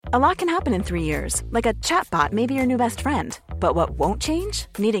A lot can happen in 3 years, like a chatbot may be your new best friend. But what won't change?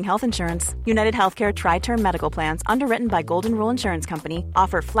 Needing health insurance. United Healthcare Tri-Term Medical Plans, underwritten by Golden Rule Insurance Company,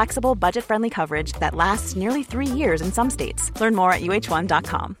 offer flexible, budget-friendly coverage that lasts nearly 3 years in some states. Learn more at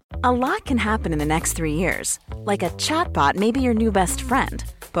uh1.com. A lot can happen in the next 3 years. Like a chatbot may be your new best friend.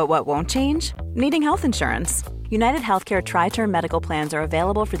 But what won't change? Needing health insurance. United Healthcare Tri-Term Medical Plans are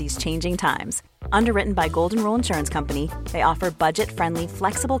available for these changing times. Underwritten by Golden Rule Insurance Company, they offer budget-friendly,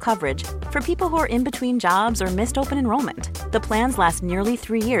 flexible coverage for people who are in between jobs or missed open enrollment. The plans last nearly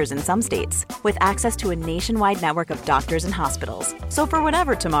 3 years in some states, with access to a nationwide network of doctors and hospitals. So for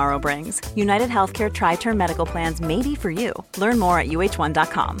whatever tomorrow brings, United Healthcare Tri-Term Medical Plans may be for you. Learn more at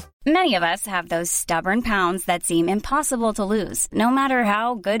uh1.com. Many of us have those stubborn pounds that seem impossible to lose, no matter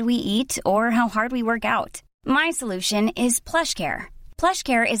how good we eat or how hard we work out. My solution is PlushCare.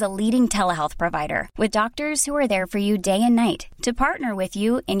 PlushCare is a leading telehealth provider with doctors who are there for you day and night to partner with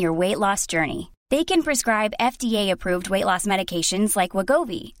you in your weight loss journey. They can prescribe FDA-approved weight loss medications like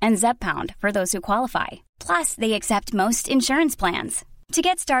Wegovy and Zepbound for those who qualify. Plus, they accept most insurance plans. To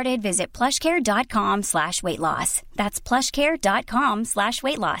get started, visit plushcare.com/weightloss. That's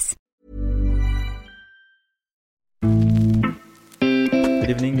plushcare.com/weightloss. Good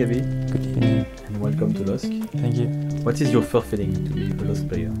evening, Gavi. Good evening. And welcome to LOSC. Thank you. What is your first feeling to be a LOSC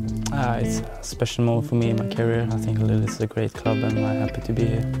player? It's a special moment for me in my career. I think Lille is a great club and I'm happy to be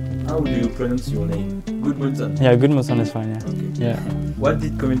here. How do you pronounce your name? Gudmundsson? Yeah, Gudmundsson is fine, yeah. Okay. Yeah. What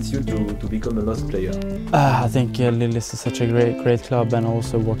did convince you to become a LOSC player? I think Lille is such a great club, and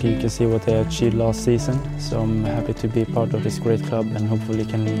also what you can see what they achieved last season. So I'm happy to be part of this great club and hopefully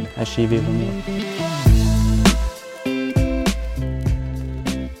can achieve even more.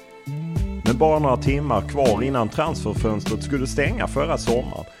 Med bara några timmar kvar innan transferfönstret skulle stänga förra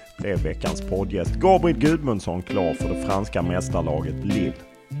sommaren blev veckans poddgäst Gabriel Gudmundsson klar för det franska mästarlaget Lille.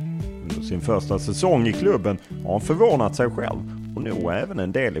 Under sin första säsong i klubben har han förvånat sig själv och nog även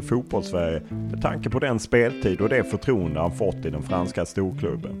en del i fotbollssverige med tanke på den speltid och det förtroende han fått i den franska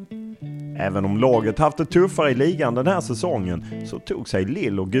storklubben. Även om laget haft det tuffare i ligan den här säsongen så tog sig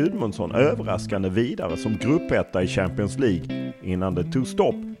Lille och Gudmundsson överraskande vidare som gruppetta i Champions League innan det tog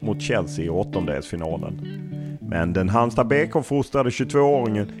stopp mot Chelsea i åttondelsfinalen. Men den Halmstad BK-fostrade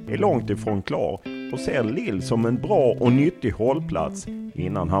 22-åringen är långt ifrån klar och ser Lille som en bra och nyttig hållplats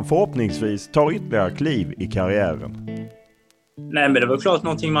innan han förhoppningsvis tar ytterligare kliv i karriären. Nej, men det var klart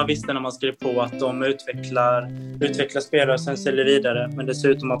någonting man visste när man skrev på, att de utvecklar spelare och sen säljer vidare. Men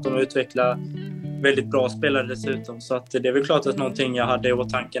dessutom att de utvecklar väldigt bra spelare dessutom. Så att det är väl klart att någonting jag hade i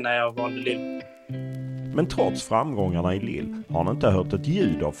åtanke när jag valde Lille. Men trots framgångarna i Lille har han inte hört ett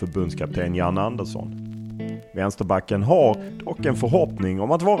ljud av förbundskapten Jan Andersson. Vänsterbacken har dock en förhoppning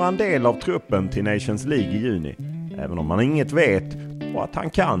om att vara en del av truppen till Nations League i juni. Även om man inget vet och att han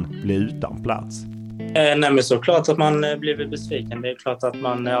kan bli utan plats. Nej, men såklart att man blir väl besviken. Det är klart att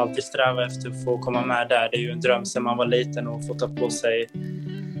man alltid strävar efter att få komma med där. Det är ju en dröm sedan man var liten och få ta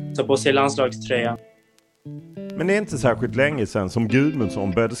på sig landslagströjan. Men det är inte särskilt länge sedan som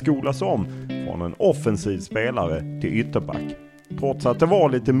Gudmundsson började skolas om från en offensiv spelare till ytterback. Trots att det var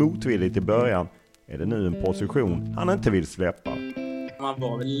lite motvilligt i början är det nu en position han inte vill släppa. Man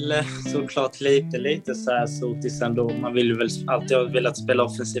var väl såklart lite så här sotis ändå. Man ville väl alltid ha velat spela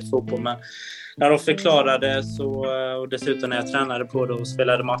offensiv fotboll, men när de förklarade så, och dessutom när jag tränade på det och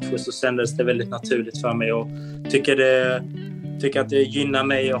spelade matcher, så kändes det väldigt naturligt för mig och tycker att det gynnar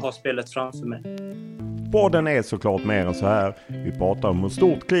mig att ha spelet framför mig. Podden är såklart mer än så här. Vi pratar om hur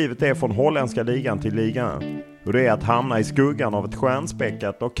stort klivet är från holländska ligan till ligan. Hur det är att hamna i skuggan av ett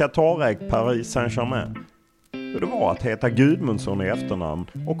stjärnspäckat och Qatarägt Paris Saint-Germain. Hur det var att heta Gudmundsson i efternamn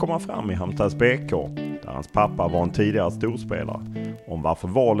och komma fram i Halmstads BK, där hans pappa var en tidigare storspelare. Om varför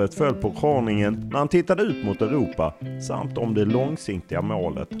valet föll på skörningen när han tittade ut mot Europa, samt om det långsiktiga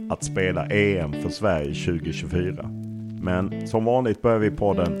målet att spela EM för Sverige 2024. Men som vanligt börjar vi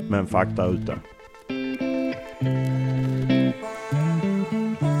podden med en fakta ute.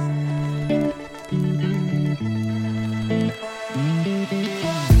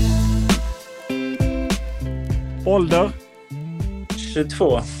 Ålder?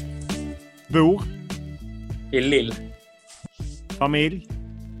 22. Bor? I Lille. Familj?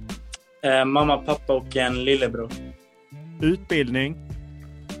 Mamma, pappa och en lillebror. Utbildning?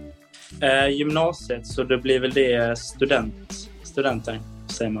 Gymnasiet, så det blir väl det studenten,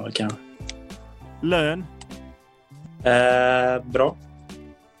 säger man väl kanske. Lön? Bra.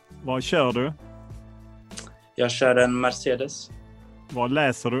 Vad kör du? Jag kör en Mercedes. Vad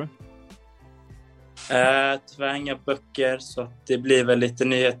läser du? Tyvärr inga böcker, så att det blir väl lite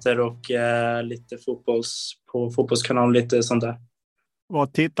nyheter och lite på fotbollskanal, lite sånt där.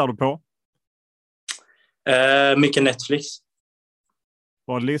 Vad tittar du på? Mycket Netflix.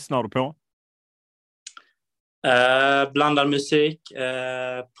 Vad lyssnar du på? Blandad musik.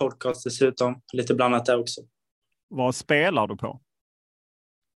 Podcast dessutom. Lite blandat där också. Vad spelar du på?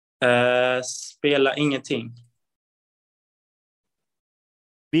 Spela ingenting.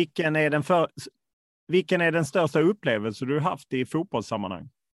 Vilken är den största upplevelse du haft i fotbollssammanhang?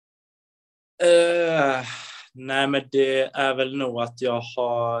 Nej, men det är väl nog att jag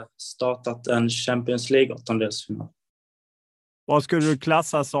har startat en Champions League-åttondelsfinal. Vad skulle du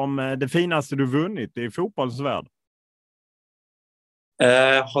klassa som det finaste du vunnit i fotbollsvärld?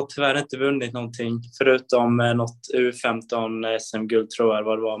 Har tyvärr inte vunnit någonting förutom något U15 SM-guld tror jag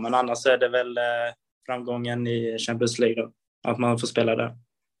vad det var. Men annars är det väl framgången i Champions League då, att man får spela där.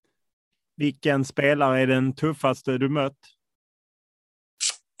 Vilken spelare är den tuffaste du mött?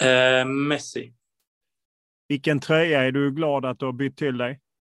 Messi. Vilken tröja är du glad att du har bytt till dig?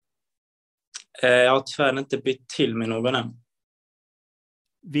 Jag har tyvärr inte bytt till mig någon än.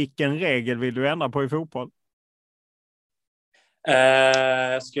 Vilken regel vill du ändra på i fotboll?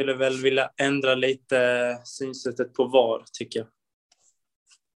 Jag skulle väl vilja ändra lite synsättet på VAR, tycker jag.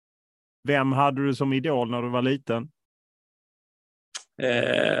 Vem hade du som idol när du var liten?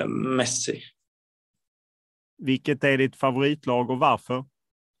 Messi. Vilket är ditt favoritlag och varför?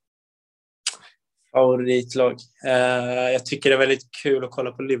 Favoritlag? Jag tycker det är väldigt kul att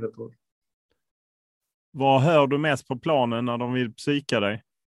kolla på Liverpool. Vad hör du mest på planen när de vill psyka dig?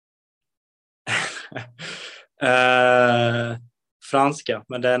 Franska,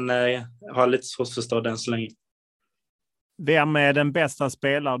 men den har lite svårt att förstå den så länge. Vem är den bästa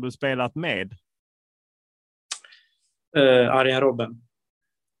spelare du spelat med? Arjen Robben.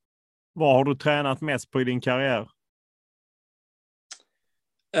 Vad har du tränat mest på i din karriär?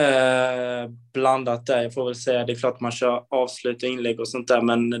 Blandat där, jag får väl säga. Det är klart man kör avslut och inlägg och sånt där,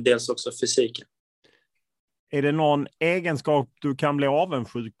 men dels också fysiken. Är det någon egenskap du kan bli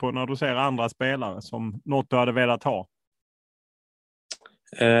avundsjuk på när du ser andra spelare som något du hade velat ha?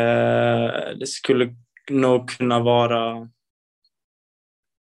 Det skulle nog kunna vara...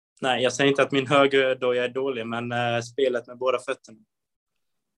 Nej, jag säger inte att min höger då jag är dålig, men spelet med båda fötterna.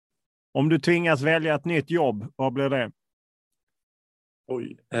 Om du tvingas välja ett nytt jobb, vad blir det?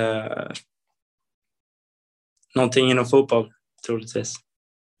 Oj. Någonting inom fotboll, troligtvis.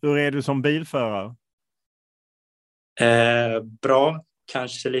 Hur är du som bilförare? Bra,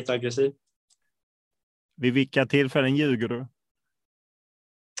 kanske lite aggressiv. Vid vilka tillfällen ljuger du?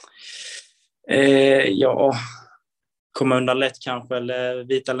 Ja, komma undan lätt kanske, eller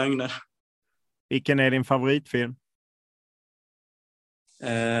vita lögner. Vilken är din favoritfilm?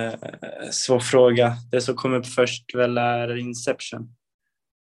 Svår fråga. Det som kom upp först väl är Inception.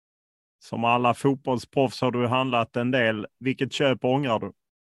 Som alla fotbollsproffs har du handlat en del. Vilket köp ångrar du?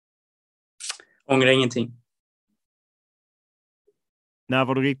 Ångrar ingenting. När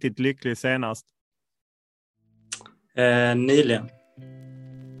var du riktigt lycklig senast? Nyligen.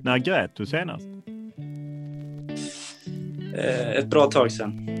 När grät du senast? Ett bra tag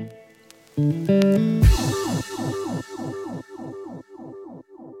sedan.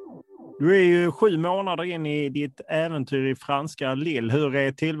 Du är ju 7 månader in i ditt äventyr i franska Lille. Hur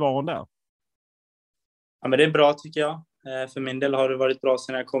är tillvaron där? Ja, men det är bra tycker jag. För min del har det varit bra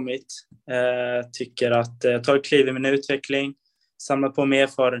sedan jag kommit. Tycker att jag tar ett kliv i min utveckling. Samlat på mig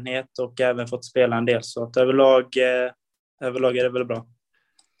erfarenhet och även fått spela en del. Så att överlag är det väl bra.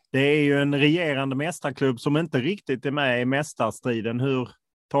 Det är ju en regerande mästarklubb som inte riktigt är med i mästarstriden. Hur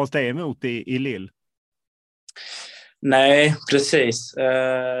tas det emot i Lille? Nej, precis.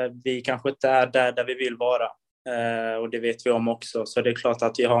 Vi kanske inte är där vi vill vara. Och det vet vi om också. Så det är klart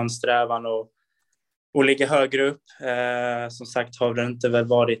att vi har en strävan att ligga högre upp. Som sagt har det inte väl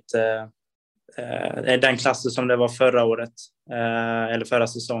varit den klassen som det var förra året. Eller förra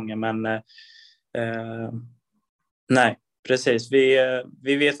säsongen. Men nej, precis.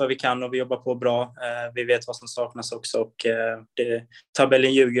 Vi vet vad vi kan och vi jobbar på bra. Vi vet vad som saknas också. Och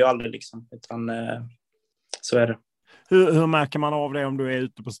tabellen ljuger ju aldrig liksom. Utan så är det. Hur märker man av det om du är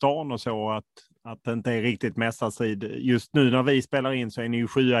ute på stan och så att det inte är riktigt mästarstrid? Just nu när vi spelar in så är ni ju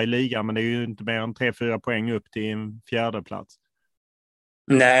 7 i ligan, men det är ju inte mer än 3-4 poäng upp till en 4:e plats.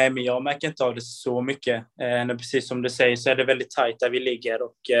 Nej, men jag märker inte av det så mycket. Precis som du säger så är det väldigt tajt där vi ligger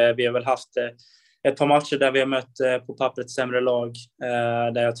och vi har väl haft ett par matcher där vi har mött på pappret sämre lag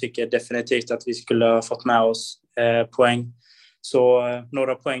där jag tycker definitivt att vi skulle ha fått med oss poäng. Så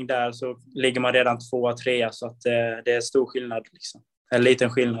några poäng där så ligger man redan 2-3 så att det är stor skillnad liksom. En liten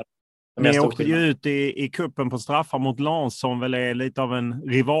skillnad. Ni åkte ju ut i kuppen på straffar mot Lens som väl är lite av en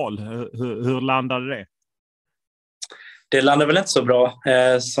rival. Hur landade det? Det landar väl inte så bra.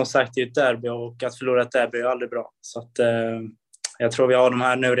 Som sagt, det är ett derby och att förlora ett derby är aldrig bra. Så att, jag tror vi har de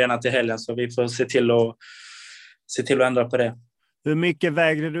här nu redan till helgen, så vi får se till att ändra på det. Hur mycket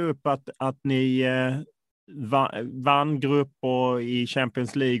vägde det upp att ni vann grupp och i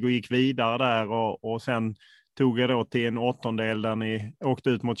Champions League och gick vidare där och sen tog er då till en åttondel där ni åkte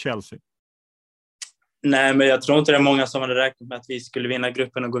ut mot Chelsea? Nej, men jag tror inte det är många som hade räknat med att vi skulle vinna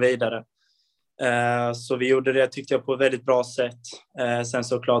gruppen och gå vidare. Så vi gjorde det, tyckte jag, på ett väldigt bra sätt. Sen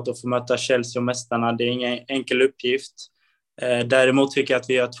såklart att få möta Chelsea och mästarna, det är ingen enkel uppgift. Däremot tycker jag att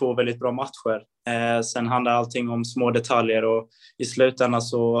vi har 2 väldigt bra matcher. Sen handlar allting om små detaljer och i slutändan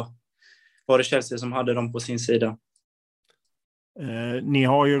så var det Chelsea som hade dem på sin sida. Ni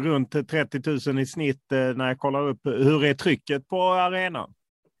har ju runt 30 000 i snitt när jag kollar upp. Hur är trycket på arenan?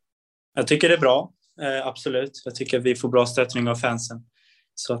 Jag tycker det är bra, absolut. Jag tycker att vi får bra stöttning av fansen.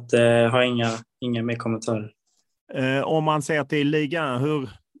 Så att har inga mer kommentarer. Om man ser till ligan,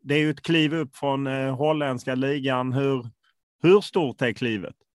 det är ju ett kliv upp från holländska ligan. Hur stort är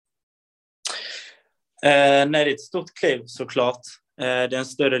klivet? Nej, det är ett stort kliv såklart. Det är en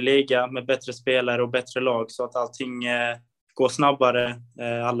större liga med bättre spelare och bättre lag, så att allting går snabbare.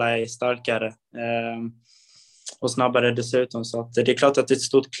 Alla är starkare och snabbare dessutom. Så att det är klart att det är ett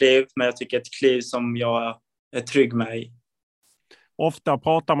stort kliv, men jag tycker ett kliv som jag är trygg med i. Ofta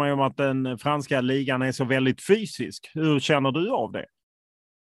pratar man ju om att den franska ligan är så väldigt fysisk. Hur känner du av det?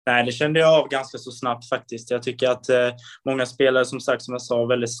 Nej, det kände jag av ganska så snabbt faktiskt. Jag tycker att många spelare, som sagt, som jag sa, är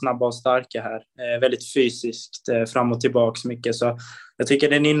väldigt snabba och starka här. Väldigt fysiskt, fram och tillbaka mycket. Så jag tycker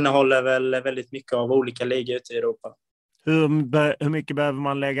den innehåller väl väldigt mycket av olika ligor ute i Europa. Hur mycket behöver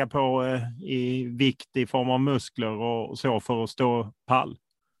man lägga på i vikt i form av muskler och så för att stå pall?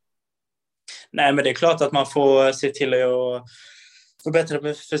 Nej, men det är klart att man får se till att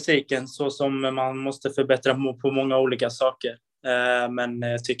förbättra fysiken så som man måste förbättra på många olika saker. Men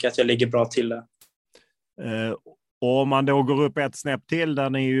jag tycker att jag ligger bra till det. Och om man då går upp ett snäpp till, där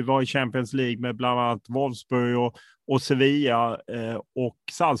ni ju var i Champions League med bland annat Wolfsburg och Sevilla och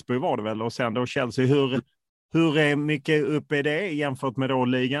Salzburg var det väl, och sen då Chelsea. Hur är mycket upp är det jämfört med då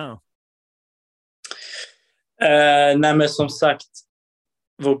ligan? Nej, men som sagt,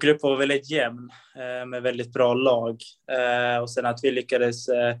 vår grupp var väldigt jämn med väldigt bra lag. Och sen att vi lyckades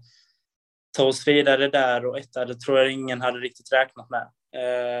ta oss vidare där och det tror jag ingen hade riktigt räknat med.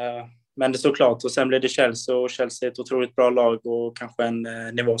 Men det står klart. Och sen blev det Chelsea, och Chelsea är ett otroligt bra lag och kanske en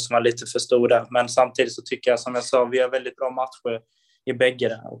nivå som var lite för stor där. Men samtidigt så tycker jag, som jag sa, vi har väldigt bra matcher i bägge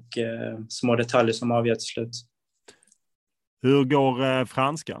där och små detaljer som avgör till slut. Hur går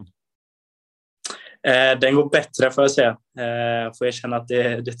franskan? Den går bättre, får jag säga. Jag får erkänna att det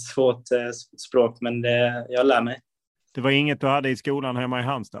är ett svårt språk, men jag lär mig. Det var inget du hade i skolan hemma i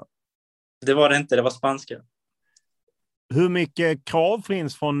Halmstad? Det var det inte, det var spanska. Hur mycket krav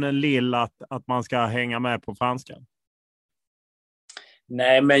finns från Lille att man ska hänga med på franskan?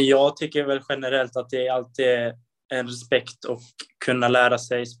 Nej, men jag tycker väl generellt att det är alltid en respekt och kunna lära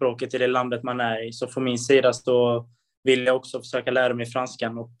sig språket i det landet man är i. Så från min sida så vill jag också försöka lära mig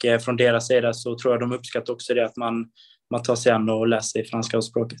franskan, och från deras sida så tror jag de uppskattar också det, att man tar sig an och läser i franska och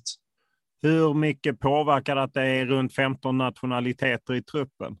språket. Hur mycket påverkar att det är runt 15 nationaliteter i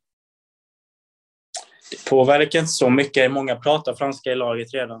truppen? Det påverkar inte så mycket. Många pratar franska i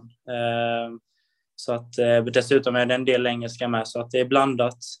laget redan. Så att dessutom är det en del engelska med, så att det är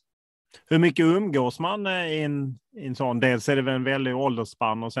blandat. Hur mycket umgås man i en sån? Dels är det väl en väldig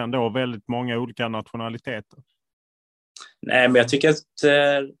åldersspann och sen då väldigt många olika nationaliteter. Nej, men jag tycker att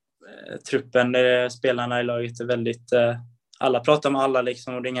truppen, spelarna i laget är väldigt... alla pratar med alla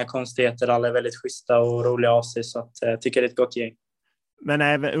liksom, och det är inga konstigheter. Alla är väldigt schyssta och roliga av sig, så att jag tycker det är ett gott gäng.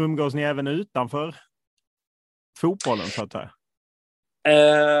 Men umgås ni även utanför fotbollen, så att säga?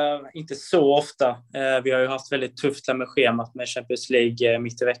 Inte så ofta. Vi har ju haft väldigt tufft med schemat med Champions League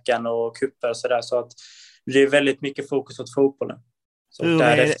mitt i veckan och cuper och sådär, så att det är väldigt mycket fokus åt fotbollen. Så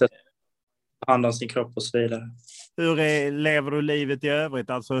därefter hand om sin kropp och så vidare. Lever du livet i övrigt?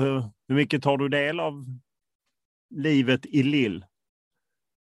 Alltså hur mycket tar du del av livet i Lille?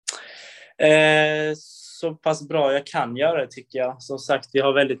 Så pass bra jag kan göra det, tycker jag. Som sagt, vi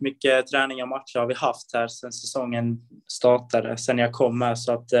har väldigt mycket träning och matcher har vi haft här sedan säsongen startade, sen jag kom här.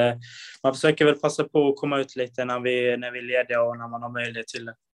 Så att man försöker väl passa på att komma ut lite när vi är lediga och när man har möjlighet till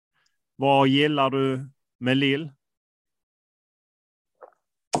det. Vad gillar du med Lille?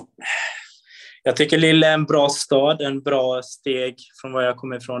 Jag tycker Lille är en bra stad, en bra steg från var jag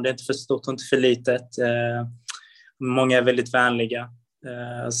kommer ifrån. Det är inte för stort och inte för litet. Många är väldigt vänliga.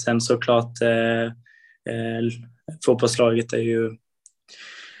 Sen såklart fotbollslaget är ju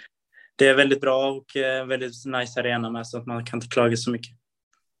det är väldigt bra och väldigt nice arena med, så att man kan inte klaga så mycket.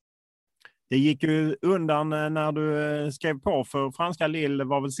 Det gick ju undan när du skrev på för franska Lille. Det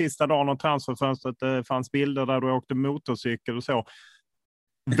var väl sista dagen av transferfönstret. Det fanns bilder där du åkte motorcykel och så.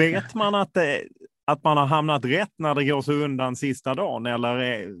 Vet man att man har hamnat rätt när det går så undan sista dagen?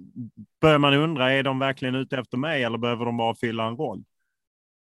 Eller börjar man undra, är de verkligen ute efter mig eller behöver de bara fylla en roll?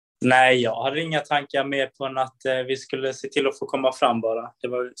 Nej, jag hade inga tankar mer på än att vi skulle se till att få komma fram bara. Det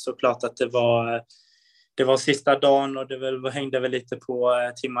var såklart att det var sista dagen och det hängde väl lite på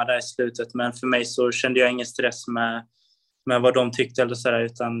timmar där i slutet. Men för mig så kände jag ingen stress med vad de tyckte eller sådär,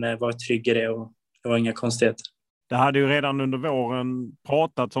 utan var trygg i det och det var inga konstigheter. Det hade ju redan under våren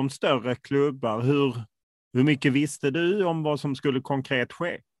pratats om större klubbar. Hur mycket visste du om vad som skulle konkret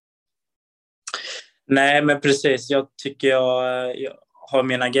ske? Nej, men precis. Jag tycker jag har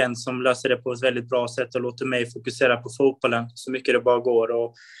min agent som löser det på ett väldigt bra sätt och låter mig fokusera på fotbollen så mycket det bara går.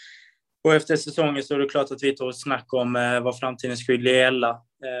 Och efter säsongen så är det klart att vi tog snack om vad framtiden skulle gälla.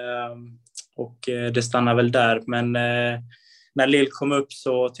 Och det stannar väl där. Men när Lille kom upp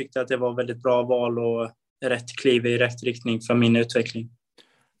så tyckte jag att det var väldigt bra val och rätt kliv i rätt riktning för min utveckling.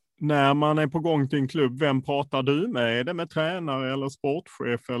 När man är på gång till en klubb, vem pratar du med? Är det med tränare eller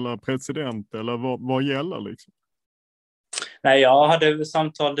sportchef eller president? Eller vad gäller liksom? Nej, jag hade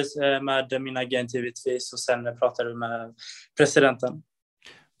samtal med min agent givetvis och sen pratade vi med presidenten.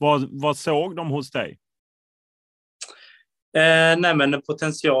 Vad såg de hos dig? Nej, men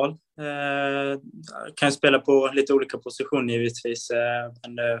potential. Kan spela på lite olika positioner givetvis.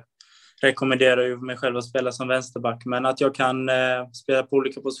 Men rekommenderar ju mig själv att spela som vänsterback. Men att jag kan spela på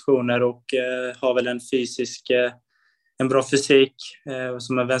olika positioner och har väl en bra fysik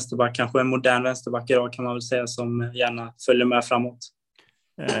som en vänsterback. Kanske en modern vänsterback idag kan man väl säga, som gärna följer med framåt.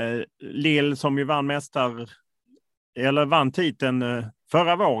 Lille som ju vann titeln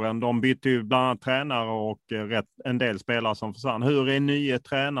förra våren, de bytte ju bland annat tränare och en del spelare som försvann. Hur är nye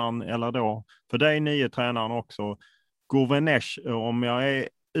tränaren, eller då för dig nye tränaren också, Gourvenec, om jag är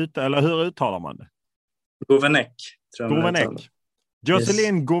ute, eller hur uttalar man det? Gourvenec.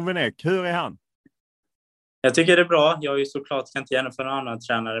 Jocelyn Gourvenec, hur är han? Jag tycker det är bra. Jag är ju såklart kan inte gärna för en annan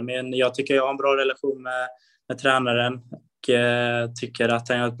tränare, men jag tycker jag har en bra relation med tränaren och tycker att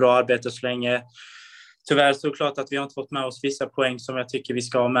han gör ett bra arbete så länge. Tyvärr så är det klart att vi har inte fått med oss vissa poäng som jag tycker vi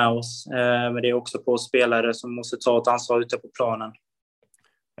ska ha med oss. Men det är också på spelare som måste ta ett ansvar ute på planen.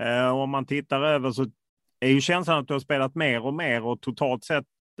 Om man tittar över så är ju känslan att du har spelat mer och mer och totalt sett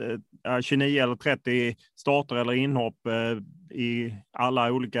 29 eller 30 starter eller inhopp i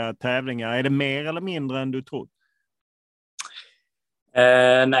alla olika tävlingar. Är det mer eller mindre än du trott?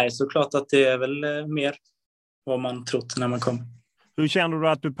 Nej, såklart att det är väl mer vad man trott när man kom. Hur känner du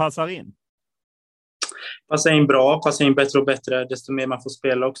att du passar in? Passar in bra, passar in bättre och bättre. Desto mer man får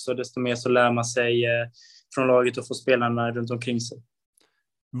spela också, desto mer så lär man sig från laget och får spelarna runt omkring sig.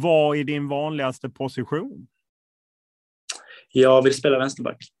 Vad är din vanligaste position? Jag vill spela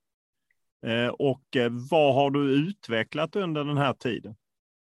vänsterback. Och vad har du utvecklat under den här tiden?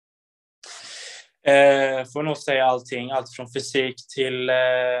 Får nog säga allting. Allt från fysik till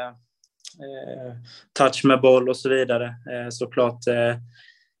touch med boll och så vidare. Såklart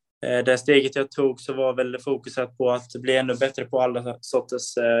det steget jag tog så var väl fokuset på att bli ännu bättre på alla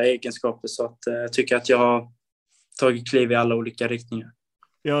sorters egenskaper. Så att jag tycker att jag har tagit kliv i alla olika riktningar.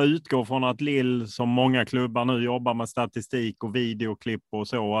 Jag utgår från att Lille, som många klubbar nu, jobbar med statistik och videoklipp och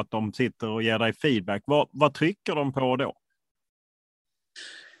så, att de sitter och ger dig feedback. Vad trycker de på då?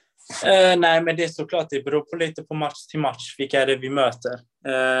 Nej, men det är såklart, det beror på lite på match till match vilka är det vi möter.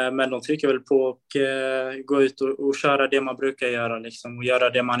 Men de trycker väl på att gå ut och köra det man brukar göra liksom, och göra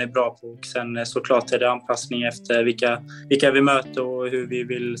det man är bra på. Och sen såklart är det anpassning efter vilka vi möter och hur vi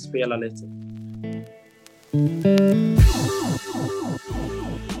vill spela lite.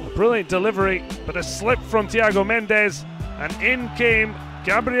 Brilliant delivery, but a slip from Thiago Mendes, and in came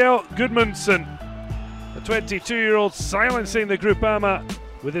Gabriel Gudmundsson, the 22-year-old silencing the Groupama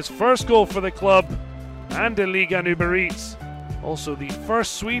with his first goal for the club and in Liga Uber Eats. Also the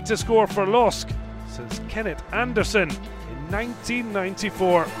first Swede to score for LOSC since Kenneth Andersson in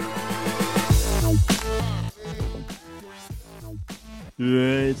 1994.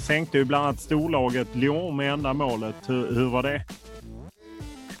 Du sänkte ju bland annat storlaget Lyon med enda målet. Hur var det?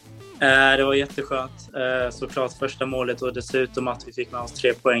 Det var jätteskönt. Såklart första målet och dessutom att vi fick med oss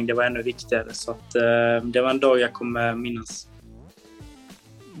 3 poäng. Det var ännu viktigare. Så att, det var en dag jag kommer minnas.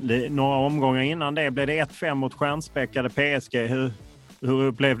 Några omgångar innan det blev det 1-5 mot stjärnspäckade PSG. Hur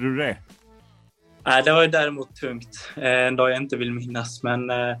upplevde du det? Det var ju däremot tungt. En dag jag inte vill minnas. Men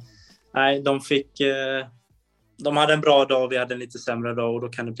nej, de hade en bra dag och vi hade en lite sämre dag och då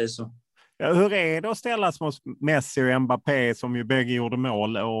kan det bli så. Ja, hur är det att ställas mot Messi och Mbappé som ju bägge gjorde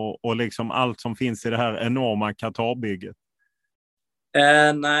mål och liksom allt som finns i det här enorma Qatar-bygget?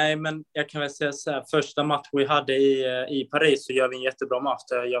 Nej, men jag kan väl säga så här. Första match vi hade i Paris så gör vi en jättebra match.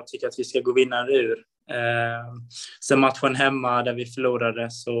 Jag tycker att vi ska gå vinnare ur. Sen matchen hemma där vi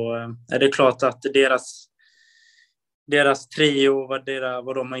förlorade så är det klart att deras trio,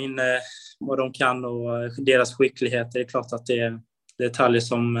 vad de har inne, vad de kan och deras skicklighet. Det är klart att det är detaljer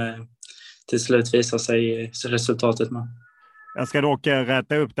som till slut visar sig i resultatet med. Jag ska dock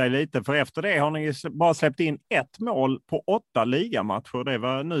rätta upp dig lite, för efter det har ni bara släppt in 1 mål på 8 ligamatcher. Det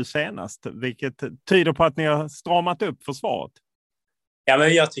var nu senast, vilket tyder på att ni har stramat upp försvaret. Ja,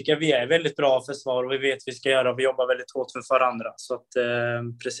 men jag tycker vi är väldigt bra försvar och vi vet vad vi ska göra och vi jobbar väldigt hårt för varandra. Så att,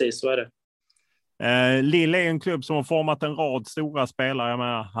 precis så är det. Lille är en klubb som har format en rad stora spelare. Jag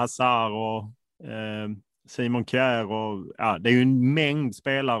menar Hazard och Simon Kjær. Och, ja, det är ju en mängd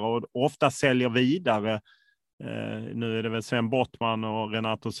spelare och ofta säljer vidare. Nu är det väl Sven Bottman och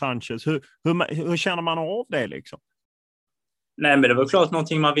Renato Sanchez. Hur känner man av det liksom? Nej, men det var klart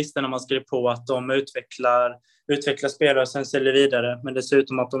någonting man visste när man skrev på att de utvecklar spelare och sen säljer vidare. Men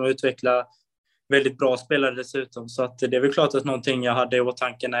dessutom att de utvecklar väldigt bra spelare dessutom. Så att det är väl klart att någonting jag hade i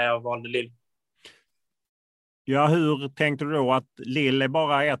åtanke när jag valde Lille. Ja, hur tänkte du då att Lille är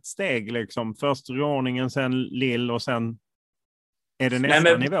bara ett steg liksom? Först ordningen, sen Lille och sen är det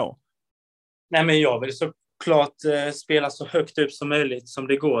nästa nivå? Nej, men jag vill såklart spela så högt upp som möjligt som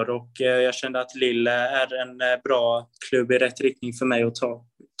det går och jag kände att Lille är en bra klubb i rätt riktning för mig att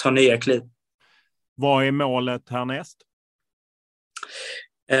ta nya kliv. Vad är målet härnäst?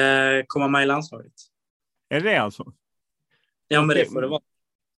 Komma med i landslaget. Är det alltså? Ja, men det får det vara.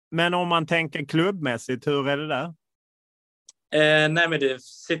 Men om man tänker klubbmässigt, hur är det där? Nej, men det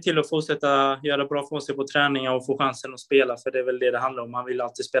se till att fortsätta göra bra för sig på träningar och få chansen att spela, för det är väl det handlar om. Man vill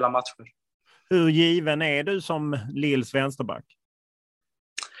alltid spela matcher. Hur given är du som Lills vänsterback?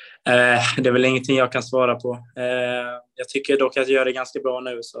 Det är väl ingenting jag kan svara på. Jag tycker dock att jag gör det ganska bra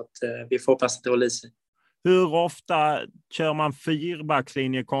nu, så att vi får hoppas att det håller i sig. Hur ofta kör man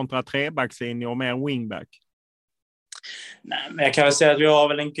 4-backslinje kontra 3-backslinje och mer wingback? Nej, men jag kan väl säga att vi har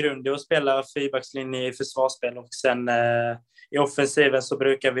väl en grund att spela 4-backslinje i försvarsspel och sen i offensiven så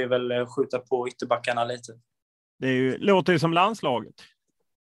brukar vi väl skjuta på ytterbackarna lite. Det låter ju som landslaget.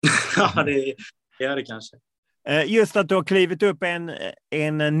 Ja, det gör det kanske. Just att du har klivit upp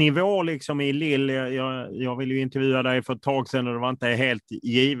en nivå liksom i Lille. Jag ville ju intervjua dig för ett tag sedan och det var inte helt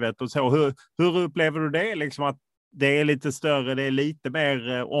givet och så. Hur upplever du det liksom, att det är lite större, det är lite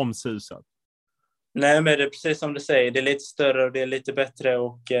mer omsusat? Nej, men det är precis som du säger. Det är lite större och det är lite bättre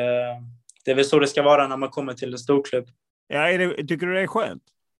och det är väl så det ska vara när man kommer till en storklubb. Ja, tycker du det är skönt?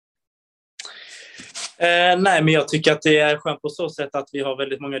 Nej, men jag tycker att det är skönt på så sätt att vi har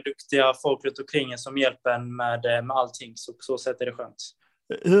väldigt många duktiga folk runt omkring som hjälper en med allting. Så på så sätt är det skönt.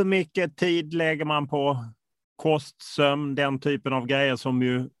 Hur mycket tid lägger man på kost, sömn, den typen av grejer som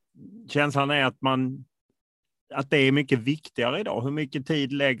ju känslan är att det är mycket viktigare idag? Hur mycket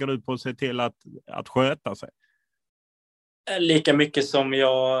tid lägger du på att se till att sköta sig? Lika mycket som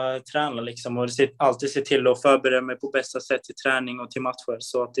jag tränar liksom, och alltid se till att förbereda mig på bästa sätt till träning och till matcher.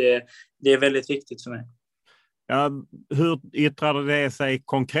 Så att det är väldigt viktigt för mig. Ja, hur yttrar det sig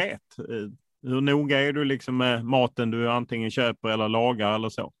konkret? Hur noga är du liksom med maten du antingen köper eller lagar eller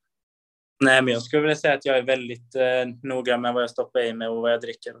så? Nej, men jag skulle vilja säga att jag är väldigt noga med vad jag stoppar i mig och vad jag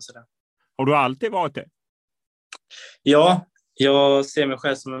dricker och sådär. Har du alltid varit det? Ja, jag ser mig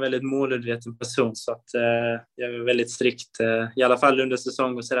själv som en väldigt målmedveten person, så att jag är väldigt strikt, i alla fall under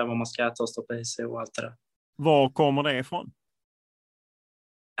säsong och sådär, vad man ska äta och stoppa i sig och allt det där. Var kommer det ifrån?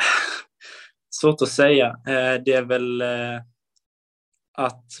 Svårt att säga. Det är väl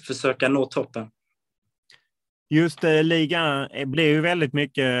att försöka nå toppen. Just ligan blir ju väldigt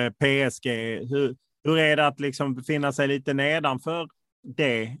mycket PSG. Hur är det att liksom befinna sig lite nedanför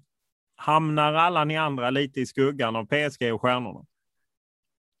det? Hamnar alla ni andra lite i skuggan av PSG och stjärnorna?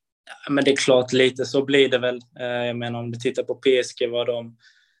 Ja, men det är klart, lite så blir det väl. Jag menar, om du tittar på PSG, vad de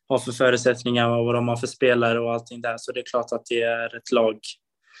har för förutsättningar och vad de har för spelare och allting där, så det är klart att det är ett lag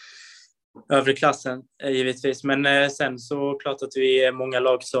övre klassen givetvis. Men sen så klart att vi är många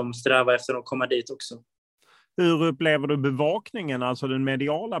lag som strävar efter att komma dit också. Hur upplever du bevakningen, alltså den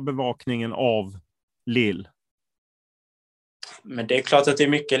mediala bevakningen av Lille? Men det är klart att det är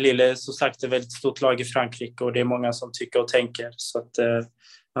mycket. Lille är så sagt ett väldigt stort lag i Frankrike och det är många som tycker och tänker. Så att,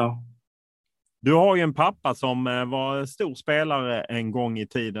 ja. Du har ju en pappa som var stor spelare en gång i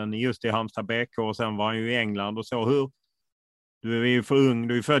tiden just i Halmstad BK och sen var han ju i England och så. Du är ju för ung,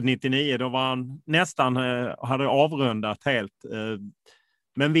 du är född 99, då var han nästan hade avrundat helt.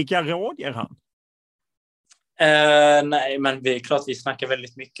 Men vilka råd ger han? Nej, men det är klart vi snackar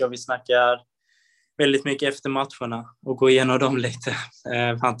väldigt mycket och vi snackar väldigt mycket efter matcherna och går igenom dem lite.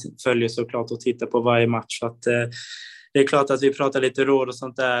 Han följer såklart och tittar på varje match. Så att, det är klart att vi pratar lite råd och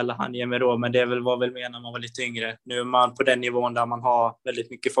sånt där, eller han ger mig råd, men det var väl mer när man var lite yngre. Nu är man på den nivån där man har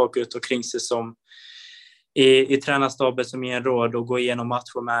väldigt mycket folk ut och kring sig som i tränarstabet som ger en råd och går igenom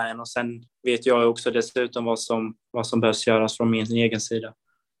matcher med en. Och sen vet jag också dessutom vad som behövs göras från min egen sida.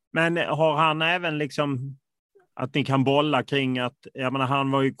 Men har han även liksom att ni kan bolla kring att, jag menar,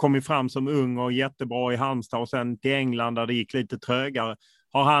 han kom ju fram som ung och jättebra i Halmstad och sen till England där det gick lite trögare.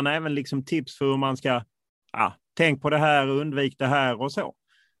 Har han även liksom tips för hur man ska, tänk på det här, undvik det här och så?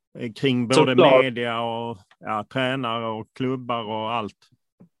 Kring både media och tränare och klubbar och allt.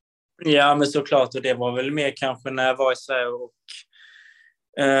 Ja, men såklart, och det var väl mer kanske när jag var i Sverige och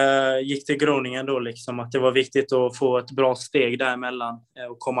gick till Groningen då, liksom, att det var viktigt att få ett bra steg däremellan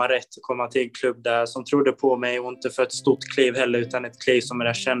och komma rätt och komma till en klubb där som trodde på mig och inte för ett stort kliv heller, utan ett kliv som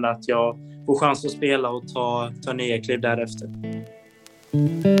jag kände att jag får chans att spela och ta nya kliv därefter.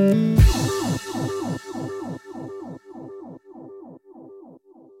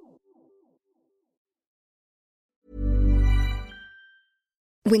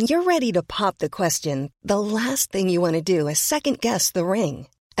 When you're ready to pop the question, the last thing you want to do is second-guess the ring.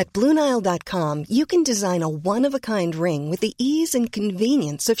 At BlueNile.com, you can design a one-of-a-kind ring with the ease and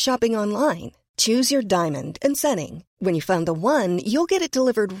convenience of shopping online. Choose your diamond and setting. When you find the one, you'll get it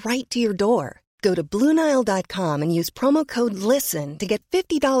delivered right to your door. Go to BlueNile.com and use promo code LISTEN to get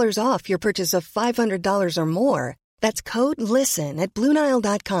 $50 off your purchase of $500 or more. That's code LISTEN at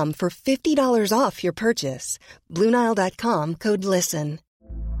BlueNile.com for $50 off your purchase. BlueNile.com, code LISTEN.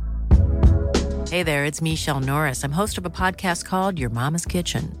 Hey there, it's Michelle Norris. I'm host of a podcast called Your Mama's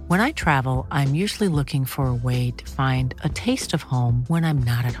Kitchen. When I travel, I'm usually looking for a way to find a taste of home when I'm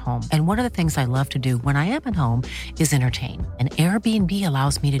not at home. And one of the things I love to do when I am at home is entertain. And Airbnb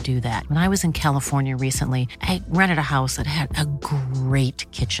allows me to do that. When I was in California recently, I rented a house that had a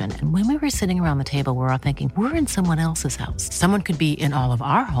great kitchen. And when we were sitting around the table, we're all thinking, we're in someone else's house. Someone could be in all of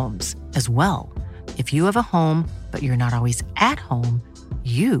our homes as well. If you have a home, but you're not always at home,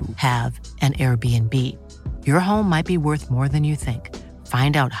 you have an Airbnb. Your home might be worth more than you think.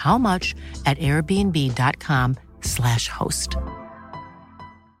 Find out how much at airbnb.com/host.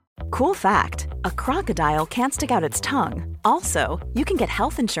 Cool fact, a crocodile can't stick out its tongue. Also, you can get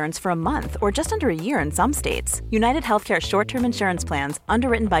health insurance for a month or just under a year in some states. United Healthcare short-term insurance plans,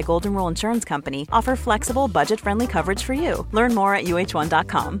 underwritten by Golden Rule Insurance Company, offer flexible, budget-friendly coverage for you. Learn more at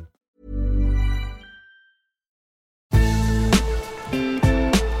uh1.com.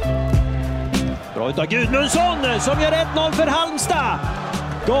 Bra utav Gudmundsson som gör 1-0 för Halmstad.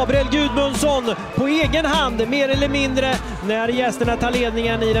 Gabriel Gudmundsson på egen hand mer eller mindre när gästerna tar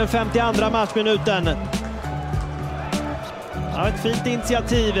ledningen i den 52:a matchminuten. Ja, ett fint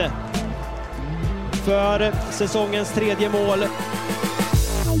initiativ för säsongens 3:e mål.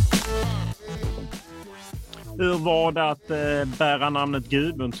 Hur var det att bära namnet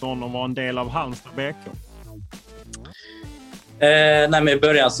Gudmundsson och vara en del av Halmstad BK? Men i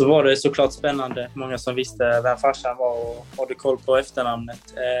början så var det såklart spännande. Många som visste vem farsan var och hade koll på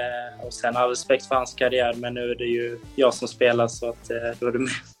efternamnet. Och sen har jag respekt för hans karriär, men nu är det ju jag som spelar, så att då är det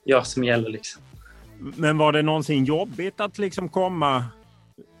jag som gäller liksom. Men var det någonsin jobbigt att liksom komma...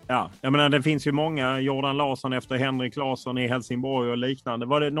 Ja, jag menar, det finns ju många, Jordan Larsson efter Henrik Larsson i Helsingborg och liknande.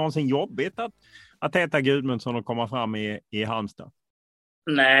 Var det någonsin jobbigt att heta Gudmundsson och komma fram i Halmstad?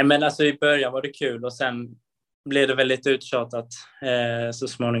 Nej, men alltså i början var det kul och sen blev det väldigt uttjatat så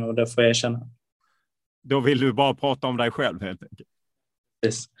småningom, det får jag erkänna. Då vill du bara prata om dig själv helt enkelt.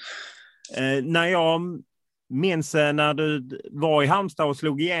 Precis. När jag minns när du var i Halmstad och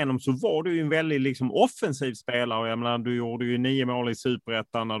slog igenom, så var du ju en väldigt liksom offensiv spelare. Jag menar, du gjorde ju 9 mål i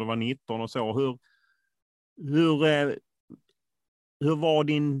Superettan när du var 19 och så. Hur var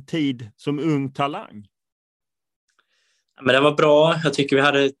din tid som ung talang? Men det var bra. Jag tycker vi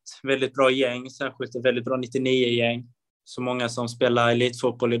hade ett väldigt bra gäng, särskilt ett väldigt bra 99-gäng. Så många som spelar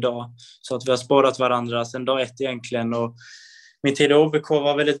elitfotboll idag. Så att vi har sparat varandra sedan dag ett egentligen. Och min tid i OBK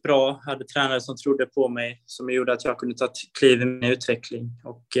var väldigt bra. Jag hade tränare som trodde på mig, som gjorde att jag kunde ta kliv i min utveckling.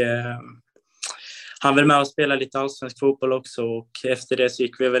 Och han var med och spela lite allsvensk fotboll också. Och efter det så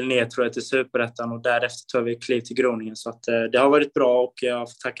gick vi väl ner, tror jag, till Superettan. Och därefter tog vi kliv till Groningen. Så att det har varit bra och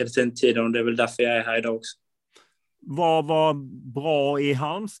jag får tacka till den tiden. Och det är väl därför jag är här idag också. Vad var bra i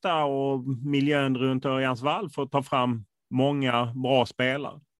Halmstad och miljön runt Örjansvall för att ta fram många bra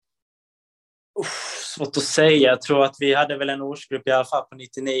spelare? Svårt att säga. Jag tror att vi hade väl en årsgrupp i alla fall på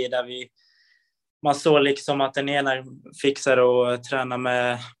 99 där vi man såg liksom att den ena fixar att träna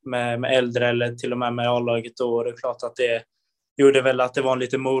med äldre eller till och med A-laget då. Och det är klart att det gjorde väl att det var en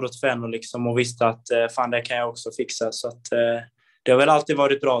lite morot för en liksom, och visste att fan, det kan jag också fixa. Så att det har väl alltid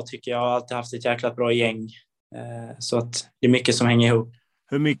varit bra, tycker jag. Jag har alltid haft ett jäkla bra gäng. Så att det är mycket som hänger ihop.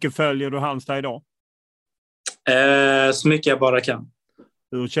 Hur mycket följer du Halmstad idag? Så mycket jag bara kan.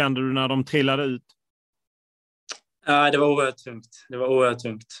 Hur kände du när de trillade ut? Det var oerhört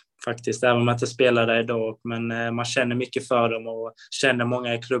tungt. Faktiskt, även om jag inte spelar där idag. Men man känner mycket för dem och känner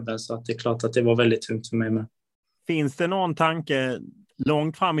många i klubben. Så att det är klart att det var väldigt tungt för mig med. Finns det någon tanke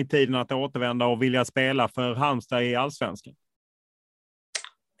långt fram i tiden att återvända och vilja spela för Halmstad i Allsvenskan?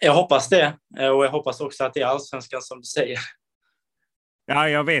 Jag hoppas det. Och jag hoppas också att det är Allsvenskan som du säger. Ja,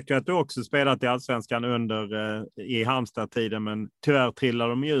 jag vet ju att du också spelat i Allsvenskan i Halmstad-tiden. Men tyvärr trillar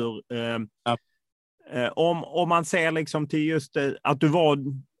de ur. Ja. Om man ser liksom till just att du var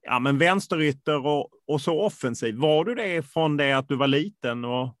vänsterytter och så offensiv. Var du det från det att du var liten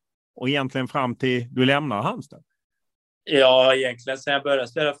och egentligen fram till du lämnar Halmstad? Ja, egentligen sen jag började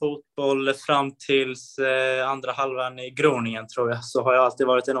spela fotboll fram tills andra halvan i Groningen, tror jag, så har jag alltid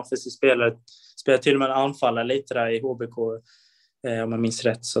varit en offensiv spelare. Spelat till och med anfallare lite där i HBK, om jag minns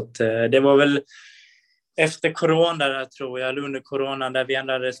rätt. Så att, det var väl efter corona där, tror jag, eller under corona, där vi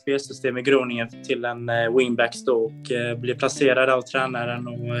ändrade spelsystem i Groningen till en wingbacks då, och blev placerad av tränaren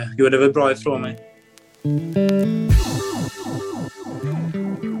och gjorde väl bra ifrån mig.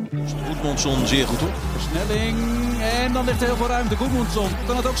 Goedmundsson zeer goed op. Versnelling en dan ligt er heel veel ruimte. Goedmundsson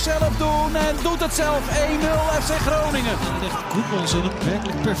kan het ook zelf doen en doet het zelf. 1-0 FC Groningen. Dan legt Goedmundsson het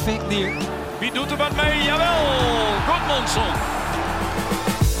werkelijk perfect neer. Wie doet er wat mee? Jawel, Goedmundsson.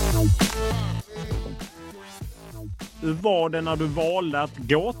 Hur var det när du valde att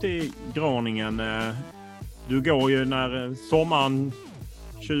gå till Groningen? Du går ju när sommaren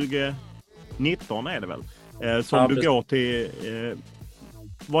 2019 är det väl? Du går till...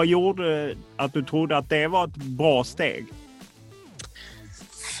 Vad gjorde att du trodde att det var ett bra steg?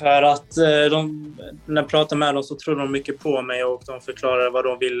 För att när jag pratade med dem så trodde de mycket på mig och de förklarade vad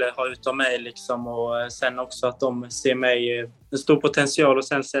de ville ha ut av mig. Liksom. Och sen också att de ser mig en stor potential och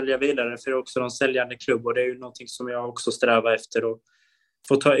sen sälja vidare. För det är också en säljande klubb och det är ju någonting som jag också strävar efter och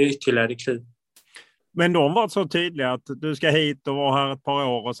få ta ytterligare klubb. Men de var så tydliga att du ska hit och vara här ett par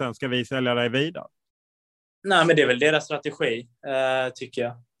år och sen ska vi sälja dig vidare? Nej, men det är väl deras strategi, tycker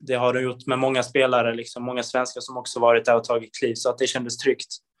jag. Det har de gjort med många spelare, liksom, många svenskar som också varit där och tagit kliv, så att det kändes tryggt.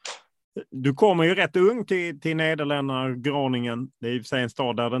 Du kommer ju rätt ung till Nederländerna, Groningen. Det är i och för sig en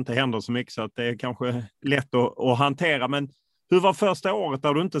stad där det inte händer så mycket, så att det är kanske lätt att hantera. Men hur var första året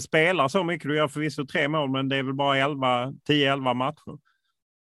där du inte spelar så mycket? Du gör förvisso 3 mål, men det är väl bara 10-11 matcher?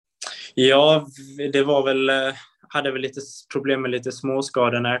 Ja, det var väl... hade väl lite problem med lite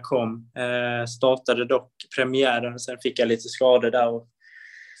småskador när jag kom. Startade dock premiären och sen fick jag lite skador där. Och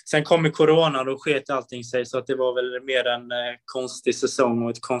sen kom corona och då sket allting sig, så att det var väl mer en konstig säsong och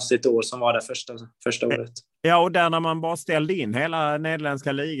ett konstigt år som var det första året. Ja, och där när man bara ställde in hela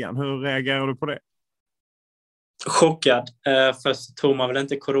nederländska ligan, hur reagerar du på det? Chockad. Först tog man väl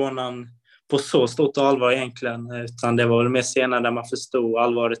inte coronan på så stort allvar egentligen, utan det var väl mer senare där man förstod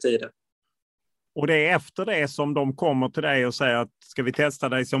allvaret i det. Och det är efter det som de kommer till dig och säger att ska vi testa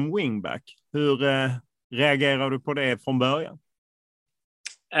dig som wingback? Hur reagerar du på det från början?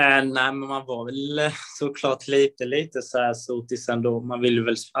 Nej, men man var väl såklart lite så här sotis ändå. Man ville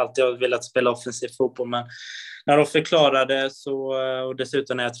väl alltid ha velat spela offensiv fotboll, men när de förklarade så, och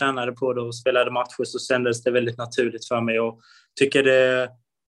dessutom när jag tränade på det och spelade matcher, så kändes det väldigt naturligt för mig och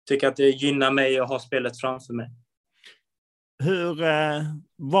tycker att det gynnar mig att ha spelet framför mig.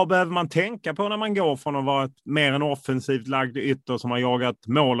 Vad behöver man tänka på när man går från att vara ett mer en offensivt lagd ytter som har jagat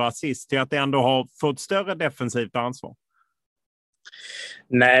mål och assist till att det ändå har fått större defensivt ansvar?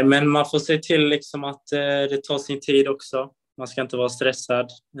 Nej, men man får se till liksom att det tar sin tid också. Man ska inte vara stressad.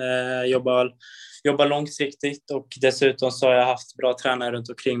 Jobba långsiktigt, och dessutom så har jag haft bra tränare runt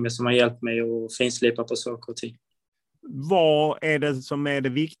omkring mig som har hjälpt mig att finslipa på saker och ting. Vad är det som är det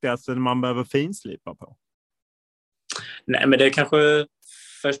viktigaste man behöver finslipa på? Nej, men det är kanske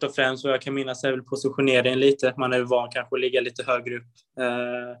först och främst vad jag kan minnas är väl positioneringen lite. Man är van kanske att ligga lite högre upp.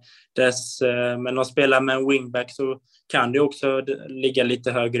 Men att spela med en wingback så kan det också ligga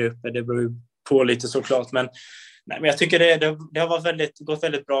lite högre upp. Det beror på lite såklart. Men jag tycker det har gått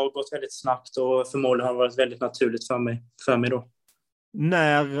väldigt bra och gått väldigt snabbt, och förmodligen har det varit väldigt naturligt för mig då.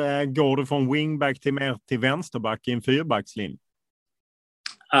 När går du från wingback till vänsterback i en fyrbackslinje?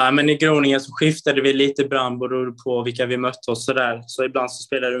 Ja, men i Groningen så skiftade vi lite ibland beroende på vilka vi mötte oss sådär. Så ibland så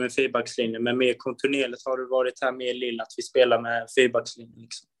spelade vi med fyrbackslinje, men mer kontinuerligt har det varit här med Lille att vi spelar med fyrbackslinje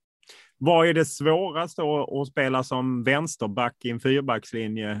liksom. Vad är det svåraste att spela som vänsterback i en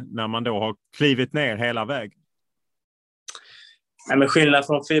fyrbackslinje när man då har klivit ner hela vägen? Nej, men skillnad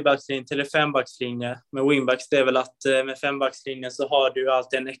från fyrbackslinje till en fembackslinje med wingbacks, det är väl att med fembackslinjen så har du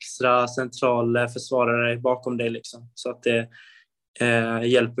alltid en extra central försvarare bakom dig liksom. Så att det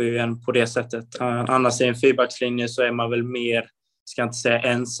hjälper ju en på det sättet. Annars i en fyrbackslinje så är man väl mer, ska inte säga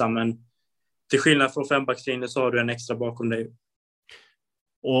ensam, men till skillnad från fembackslinjen så har du en extra bakom dig.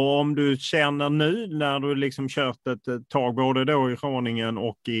 Och om du känner nu när du liksom kört ett tag både då i Groningen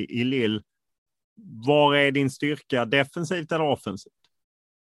och i Lille, var är din styrka, defensivt eller offensivt?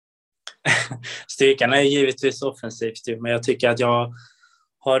 Styrkan är givetvis offensivt, men jag tycker att jag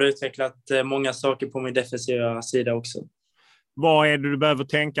har utvecklat många saker på min defensiva sida också. Vad är det du behöver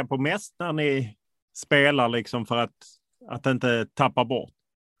tänka på mest när ni spelar liksom för att inte tappa bort?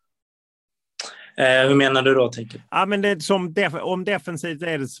 Hur menar du då, tänker du? Ja, men det som om defensivt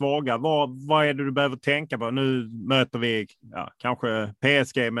är det svaga, vad är det du behöver tänka på? Nu möter vi kanske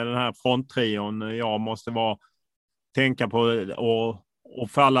PSG med den här fronttrion. Jag måste tänka på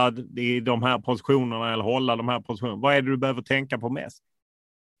och falla i de här positionerna eller hålla de här positionerna. Vad är det du behöver tänka på mest?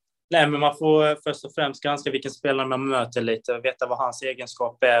 Nej, men man får först och främst granska vilken spelare man möter lite, veta vad hans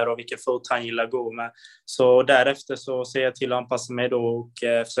egenskap är och vilken fot han gillar att gå med. Så därefter så ser jag till att anpassa mig då och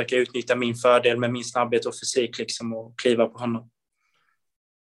försöka utnyttja min fördel med min snabbhet och fysik liksom, och kliva på honom.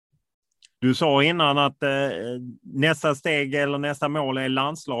 Du sa innan att nästa steg eller nästa mål är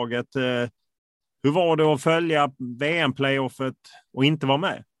landslaget. Hur var det att följa VM-playoffet och inte vara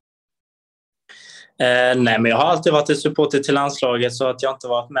med? Nej, men jag har alltid varit en supporter till landslaget, så att jag inte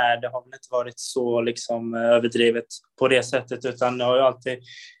varit med, det har väl inte varit så liksom överdrivet på det sättet, utan jag har ju alltid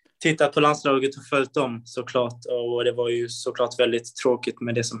tittat på landslaget och följt dem såklart, och det var ju såklart väldigt tråkigt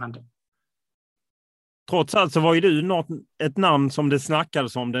med det som hände. Trots allt så var ju du ett namn som det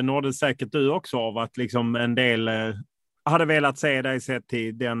snackades om, det nådde säkert du också av att liksom en del hade velat se dig sett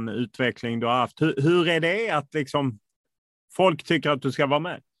till den utveckling du har haft. Hur är det att liksom folk tycker att du ska vara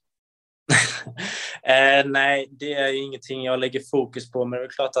med? Nej, det är ingenting jag lägger fokus på, men det är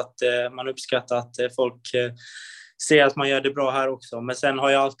klart att man uppskattar att folk ser att man gör det bra här också. Men sen har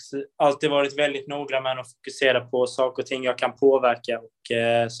jag alltid varit väldigt noga med att fokusera på saker och ting jag kan påverka,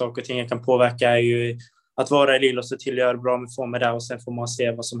 och saker och ting jag kan påverka är ju att vara i Lille och se till att göra bra med former där, och sen får man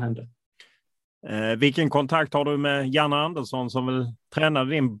se vad som händer. Vilken kontakt har du med Janne Andersson som väl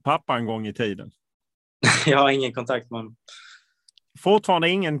tränade din pappa en gång i tiden? Jag har ingen kontakt med honom. Fortfarande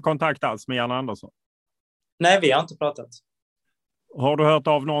ingen kontakt alls med Janne Andersson? Nej, vi har inte pratat. Har du hört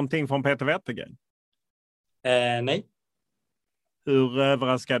av någonting från Peter Wettergren? Nej. Hur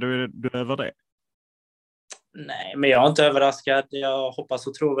överraskad är du över det? Nej, men jag är inte överraskad. Jag hoppas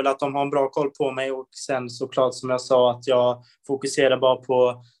och tror väl att de har en bra koll på mig, och sen såklart som jag sa att jag fokuserar bara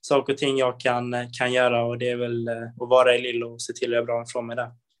på saker och ting jag kan göra, och det är väl att vara i Lille och se till att jag är bra ifrån mig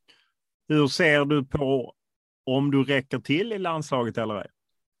där. Hur ser du på om du räcker till i landslaget eller ej?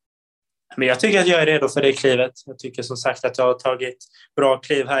 Men jag tycker att jag är redo för det klivet. Jag tycker som sagt att jag har tagit bra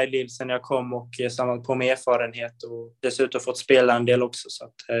kliv här i Lille sedan jag kom och samlat på mig erfarenhet och dessutom fått spela en del också. Så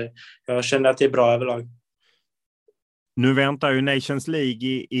att jag känner att det är bra överlag. Nu väntar ju Nations League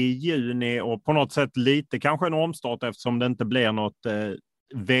i juni, och på något sätt lite kanske en omstart eftersom det inte blir något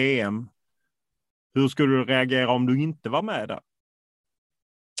VM. Hur skulle du reagera om du inte var med där?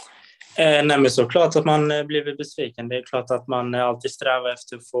 Nej, men såklart att man blir besviken. Det är klart att man alltid strävar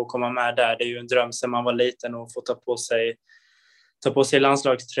efter att få komma med där. Det är ju en dröm sedan man var liten och få ta på sig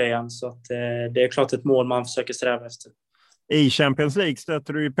landslagströjan. Så att, det är klart ett mål man försöker sträva efter. I Champions League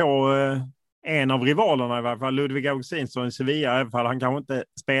stöter du ju på en av rivalerna i varje fall, Ludvig Augustinsson i Sevilla. I alla fall han kanske inte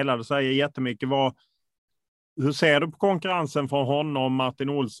spelade så jättemycket. Hur ser du på konkurrensen från honom, Martin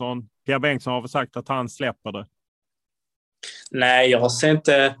Olsson? Pierre Bengtsson har sagt att han släpper det. Nej, jag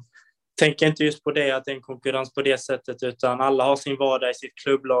tänker inte just på det, att det är en konkurrens på det sättet, utan alla har sin vardag i sitt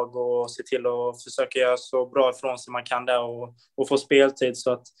klubblag och ser till att försöka göra så bra ifrån sig man kan där och få speltid.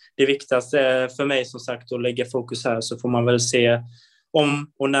 Så att det viktigaste för mig som sagt att lägga fokus här, så får man väl se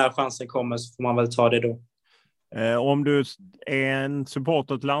om och när chansen kommer, så får man väl ta det då. Om du är en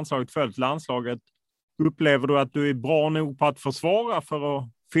supporter till landslaget, följt landslaget, upplever du att du är bra nog på att försvara för att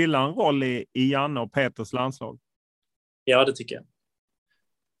fylla en roll i Janne och Peters landslag? Ja, det tycker jag.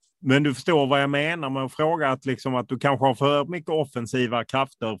 Men du förstår vad jag menar med att fråga att du kanske har för mycket offensiva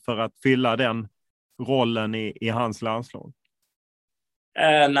krafter för att fylla den rollen i hans landslag?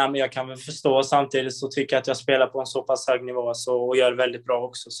 Nej, men jag kan väl förstå. Samtidigt så tycker jag att jag spelar på en så pass hög nivå och gör det väldigt bra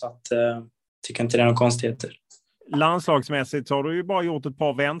också, så att tycker inte det är någon konstigheter. Landslagsmässigt så har du ju bara gjort ett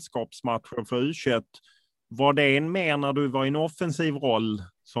par vänskapsmatcher för U21. Var det en mer när du var i en offensiv roll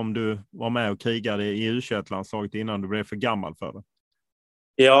som du var med och krigade i U21-landslaget innan du blev för gammal för det?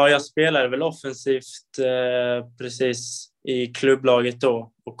 Ja, jag spelade väl offensivt precis i klubblaget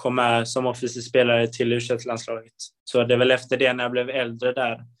då och kom med som offensiv spelare till U21-landslaget. Så det är väl efter det när jag blev äldre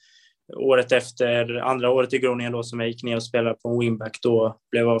där, året efter, andra året i Groningen då, som jag gick ner och spelade på en wingback, då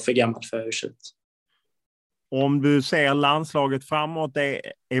blev jag för gammal för U21. Om du ser landslaget framåt,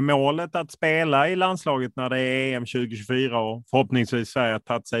 är målet att spela i landslaget när det är EM 2024 och förhoppningsvis Sverige har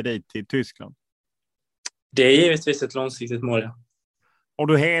tagit sig dit till Tyskland? Det är givetvis ett långsiktigt mål, ja. Har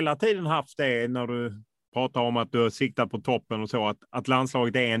du hela tiden haft det när du pratar om att du har siktat på toppen och så, att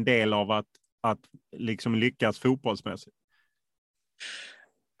landslaget är en del av att liksom lyckas fotbollsmässigt?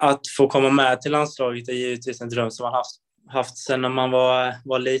 Att få komma med till landslaget är givetvis en dröm som man haft sedan när man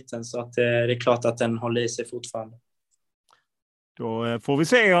var liten, så att det är klart att den håller i sig fortfarande. Då får vi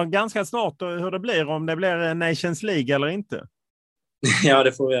se ganska snart hur det blir, om det blir Nations League eller inte. Ja,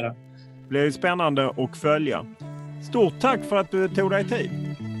 det får vi göra. Det blir spännande att följa. Stort tack för att du tog dig tid.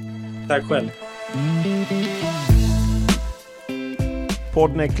 Tack själv.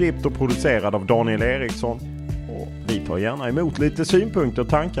 Podden är klippt och producerad av Daniel Eriksson. Och vi tar gärna emot lite synpunkter,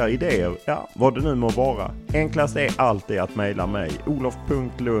 tankar, idéer, ja, vad det nu må vara. Enklast är alltid att mejla mig,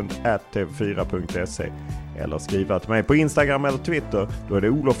 olof.lund@tv4.se, eller skriva till mig på Instagram eller Twitter. Då är det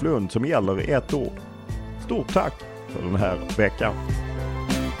Olof Lund som gäller i ett ord. Stort tack för den här veckan.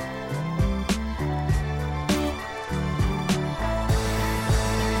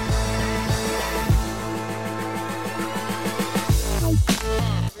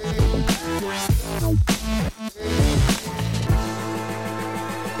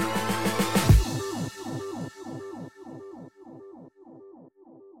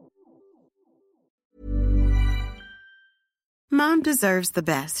 Mom deserves the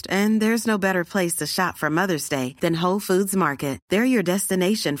best, and there's no better place to shop for Mother's Day than Whole Foods Market. They're your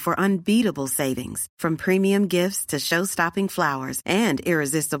destination for unbeatable savings, from premium gifts to show-stopping flowers and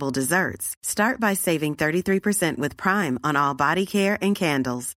irresistible desserts. Start by saving 33% with Prime on all body care and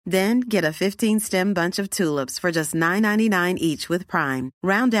candles. Then get a 15-stem bunch of tulips for just $9.99 each with Prime.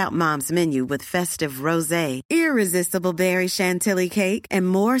 Round out Mom's menu with festive rosé, irresistible berry chantilly cake, and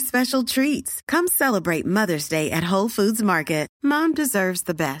more special treats. Come celebrate Mother's Day at Whole Foods Market. Mom deserves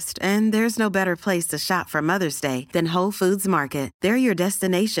the best, and there's no better place to shop for Mother's Day than Whole Foods Market. They're your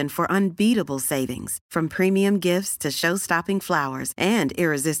destination for unbeatable savings, from premium gifts to show-stopping flowers and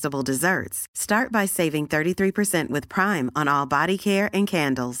irresistible desserts. Start by saving 33% with Prime on all body care and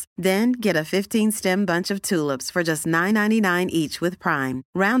candles. Then get a 15-stem bunch of tulips for just $9.99 each with Prime.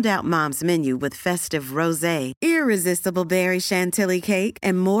 Round out Mom's menu with festive rosé, irresistible berry chantilly cake,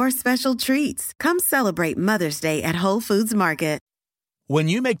 and more special treats. Come celebrate Mother's Day at Whole Foods Market. When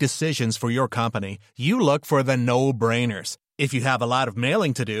you make decisions for your company, you look for the no-brainers. If you have a lot of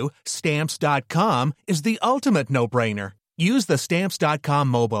mailing to do, Stamps.com is the ultimate no-brainer. Use the Stamps.com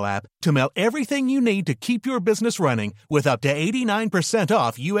mobile app to mail everything you need to keep your business running with up to 89%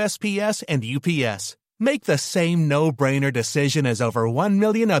 off USPS and UPS. Make the same no-brainer decision as over 1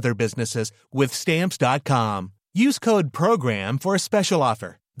 million other businesses with Stamps.com. Use code PROGRAM for a special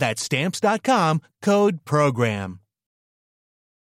offer. That's Stamps.com, code PROGRAM.